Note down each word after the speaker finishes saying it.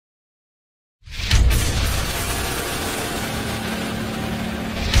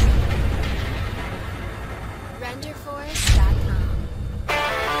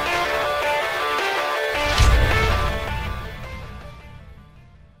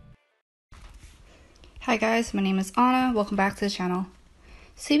Hi guys, my name is Anna. Welcome back to the channel.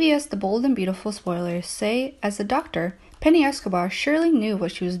 CBS The Bold and Beautiful spoilers say, as a doctor, Penny Escobar surely knew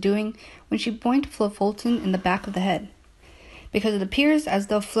what she was doing when she boinked Flo Fulton in the back of the head. Because it appears as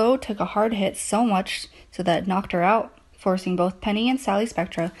though Flo took a hard hit so much so that it knocked her out, forcing both Penny and Sally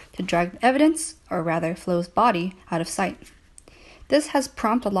Spectra to drag evidence, or rather Flo's body, out of sight. This has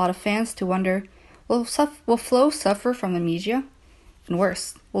prompted a lot of fans to wonder, will Flo suffer from amnesia? And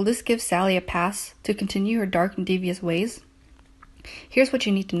worse, will this give Sally a pass to continue her dark and devious ways? Here's what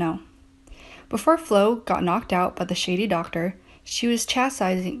you need to know. Before Flo got knocked out by the shady doctor, she was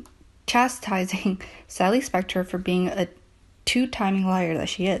chastising Sally Spectra for being a two-timing liar that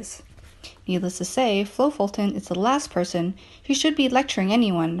she is. Needless to say, Flo Fulton is the last person who should be lecturing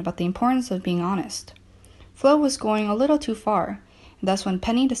anyone about the importance of being honest. Flo was going a little too far, and that's when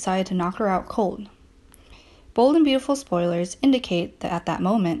Penny decided to knock her out cold. Bold and Beautiful spoilers indicate that at that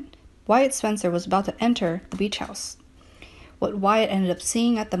moment, Wyatt Spencer was about to enter the beach house. What Wyatt ended up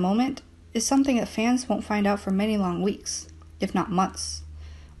seeing at the moment is something that fans won't find out for many long weeks, if not months,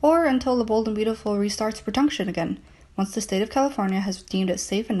 or until The Bold and Beautiful restarts production again, once the state of California has deemed it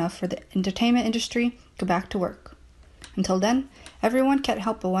safe enough for the entertainment industry to go back to work. Until then, everyone can't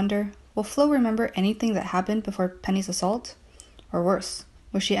help but wonder, will Flo remember anything that happened before Penny's assault? Or worse,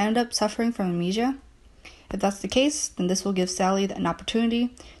 will she end up suffering from amnesia? If that's the case, then this will give Sally an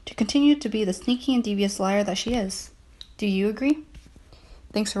opportunity to continue to be the sneaky and devious liar that she is. Do you agree?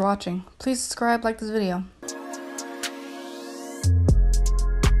 Thanks for watching. Please subscribe, like this video.